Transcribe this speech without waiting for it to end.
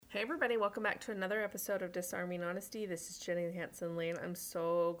Hey everybody, welcome back to another episode of Disarming Honesty. This is Jenny Hanson Lane. I'm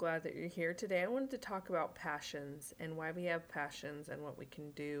so glad that you're here today. I wanted to talk about passions and why we have passions and what we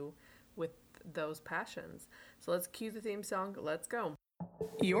can do with those passions. So let's cue the theme song. Let's go.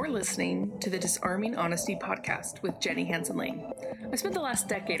 You're listening to the Disarming Honesty podcast with Jenny Hanson Lane. I spent the last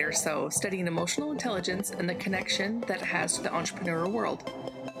decade or so studying emotional intelligence and the connection that it has to the entrepreneurial world.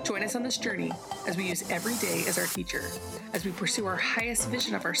 Join us on this journey as we use every day as our teacher, as we pursue our highest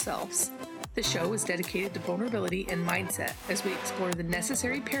vision of ourselves. The show is dedicated to vulnerability and mindset as we explore the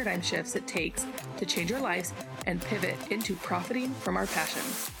necessary paradigm shifts it takes to change our lives and pivot into profiting from our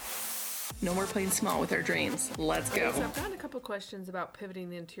passions. No more playing small with our dreams. Let's go. Okay, so I've gotten a couple questions about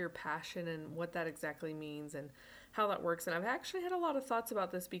pivoting into your passion and what that exactly means and how that works. And I've actually had a lot of thoughts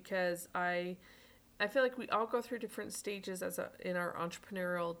about this because I feel like we all go through different stages in our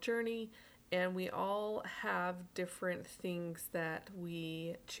entrepreneurial journey, and we all have different things that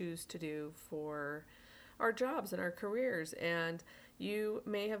we choose to do for our jobs and our careers. And you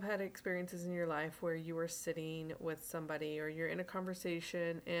may have had experiences in your life where you were sitting with somebody or you're in a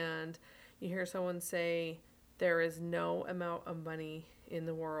conversation and you hear someone say, there is no amount of money in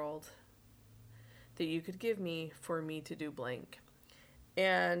the world that you could give me for me to do blank.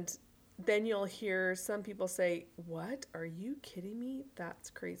 And then you'll hear some people say, what? Are you kidding me?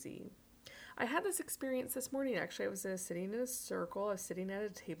 That's crazy. I had this experience this morning, actually. I was sitting in a circle. I was sitting at a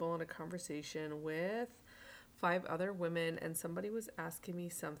table in a conversation with 5 other women, and somebody was asking me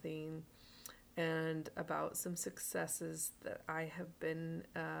something and about some successes that I have been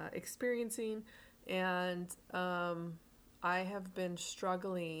experiencing. And I have been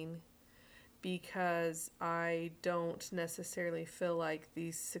struggling because I don't necessarily feel like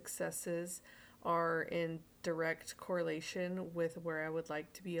these successes are in direct correlation with where I would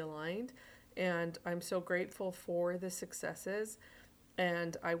like to be aligned. And I'm so grateful for the successes,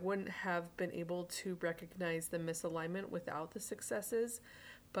 and I wouldn't have been able to recognize the misalignment without the successes.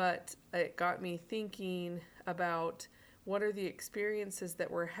 But it got me thinking about what are the experiences that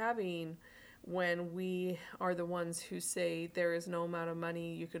we're having when we are the ones who say there is no amount of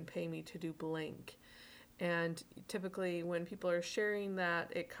money you can pay me to do blank. And typically when people are sharing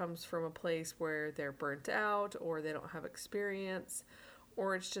that, it comes from a place where they're burnt out or they don't have experience,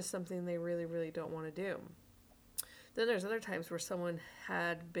 or it's just something they really, really don't want to do. Then there's other times where someone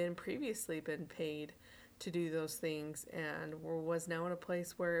had previously been paid to do those things and was now in a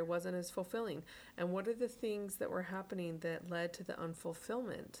place where it wasn't as fulfilling. And what are the things that were happening that led to the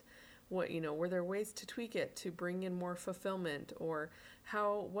unfulfillment? Were there ways to tweak it to bring in more fulfillment, or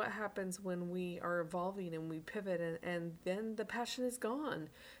what happens when we are evolving and we pivot and then the passion is gone?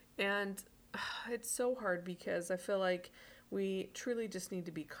 And it's so hard because I feel like we truly just need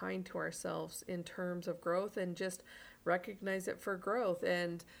to be kind to ourselves in terms of growth and just recognize it for growth.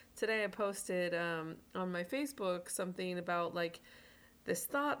 And today I posted on my Facebook something about like this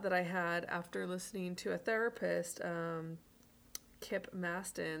thought that I had after listening to a therapist, Kip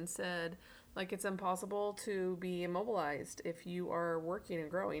Maston, said, like, it's impossible to be immobilized if you are working and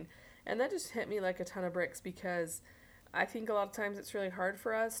growing. And that just hit me like a ton of bricks, because I think a lot of times it's really hard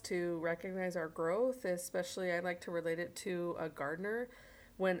for us to recognize our growth, especially I like to relate it to a gardener.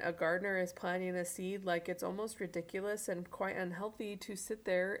 When a gardener is planting a seed, like, it's almost ridiculous and quite unhealthy to sit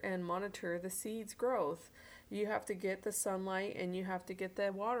there and monitor the seed's growth. You have to get the sunlight and you have to get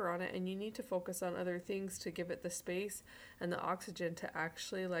the water on it, and you need to focus on other things to give it the space and the oxygen to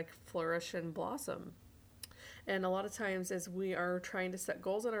actually like flourish and blossom. And a lot of times as we are trying to set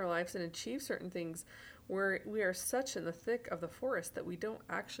goals in our lives and achieve certain things, we are such in the thick of the forest that we don't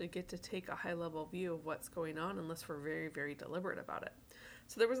actually get to take a high level view of what's going on unless we're very, very deliberate about it.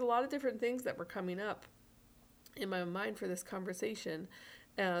 So there was a lot of different things that were coming up in my mind for this conversation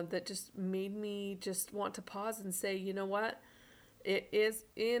that just made me just want to pause and say, you know what? It is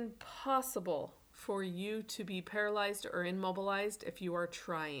impossible for you to be paralyzed or immobilized if you are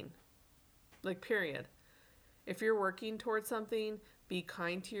trying. Like, period. If you're working towards something, be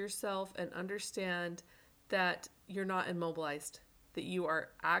kind to yourself and understand that you're not immobilized, that you are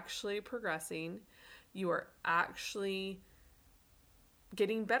actually progressing, you are actually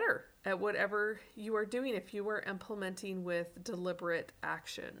getting better at whatever you are doing if you are implementing with deliberate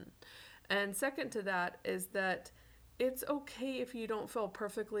action. And second to that is that it's okay if you don't feel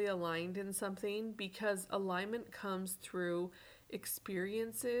perfectly aligned in something, because alignment comes through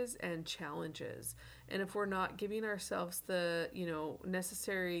experiences and challenges. And if we're not giving ourselves the,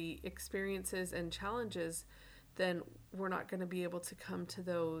 necessary experiences and challenges, then we're not going to be able to come to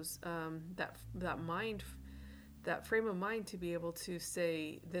those, that frame of mind to be able to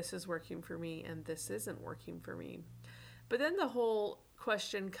say, this is working for me and this isn't working for me. But then the whole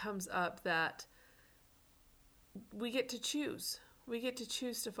question comes up that we get to choose. We get to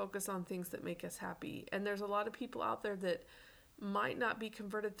choose to focus on things that make us happy. And there's a lot of people out there that might not be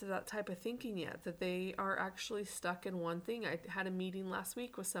converted to that type of thinking yet, that they are actually stuck in one thing. I had a meeting last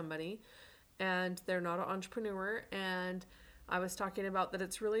week with somebody, and they're not an entrepreneur, and I was talking about that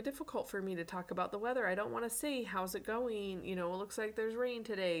it's really difficult for me to talk about the weather. I don't want to say, how's it going? You know, it looks like there's rain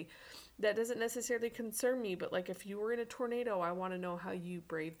today. That doesn't necessarily concern me, but like if you were in a tornado, I want to know how you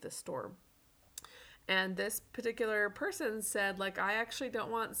braved the storm. And this particular person said, like, I actually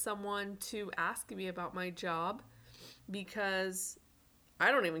don't want someone to ask me about my job because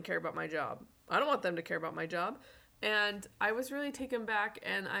I don't even care about my job. I don't want them to care about my job. And I was really taken back,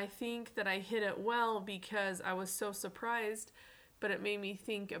 and I think that I hit it well because I was so surprised, but it made me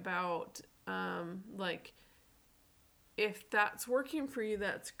think about, like, if that's working for you,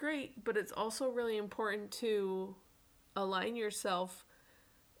 that's great, but it's also really important to align yourself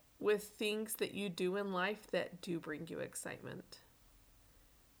with things that you do in life that do bring you excitement.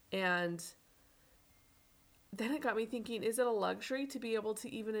 And then it got me thinking, is it a luxury to be able to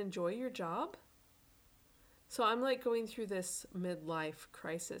even enjoy your job? So I'm like going through this midlife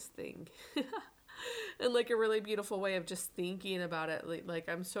crisis thing and like a really beautiful way of just thinking about it. Like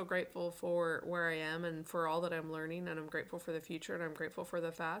I'm so grateful for where I am and for all that I'm learning, and I'm grateful for the future, and I'm grateful for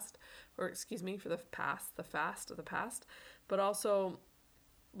the past, for the past, but also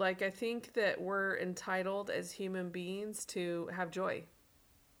like I think that we're entitled as human beings to have joy.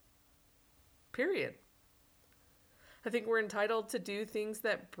 Period. I think we're entitled to do things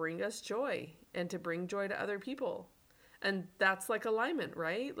that bring us joy and to bring joy to other people. And that's like alignment,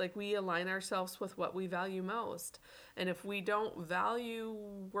 right? Like we align ourselves with what we value most. And if we don't value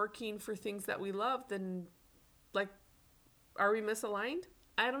working for things that we love, then like, are we misaligned?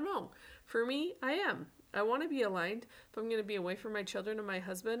 I don't know. For me, I am. I want to be aligned. If I'm going to be away from my children and my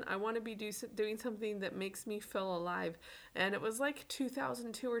husband, I want to be doing something that makes me feel alive. And it was like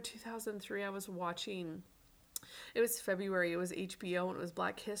 2002 or 2003, I was watching. It was February, it was HBO, and it was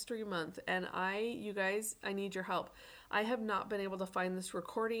Black History Month, and you guys, I need your help. I have not been able to find this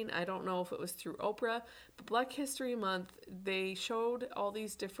recording. I don't know if it was through Oprah, but Black History Month, they showed all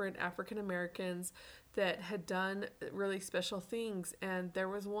these different African Americans that had done really special things, and there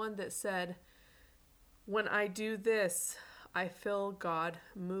was one that said, when I do this, I feel God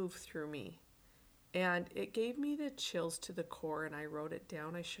move through me. And it gave me the chills to the core, and I wrote it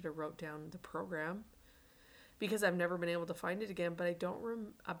down. I should have wrote down the program, because I've never been able to find it again, but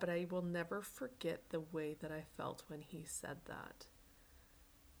I will never forget the way that I felt when he said that.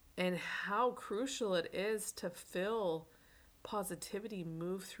 And how crucial it is to feel positivity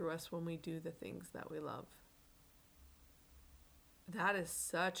move through us when we do the things that we love. That is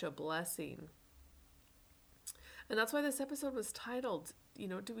such a blessing. And that's why this episode was titled,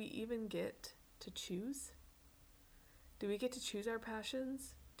 do we even get to choose? Do we get to choose our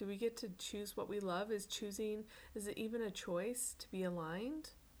passions? Do we get to choose what we love? Is it even a choice to be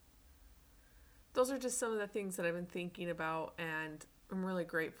aligned? Those are just some of the things that I've been thinking about, and I'm really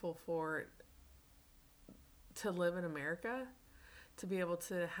grateful to live in America, to be able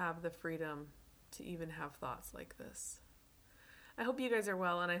to have the freedom to even have thoughts like this. I hope you guys are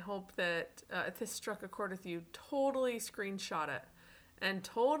well, and I hope that if this struck a chord with you, totally screenshot it. And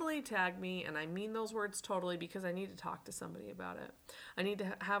totally tag me, and I mean those words totally, because I need to talk to somebody about it. I need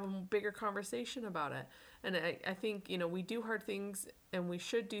to have a bigger conversation about it. And I think, we do hard things, and we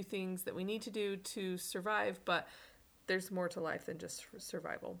should do things that we need to do to survive, but there's more to life than just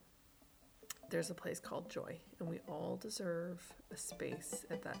survival. There's a place called joy, and we all deserve a space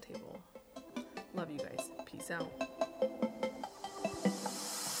at that table. Love you guys. Peace out.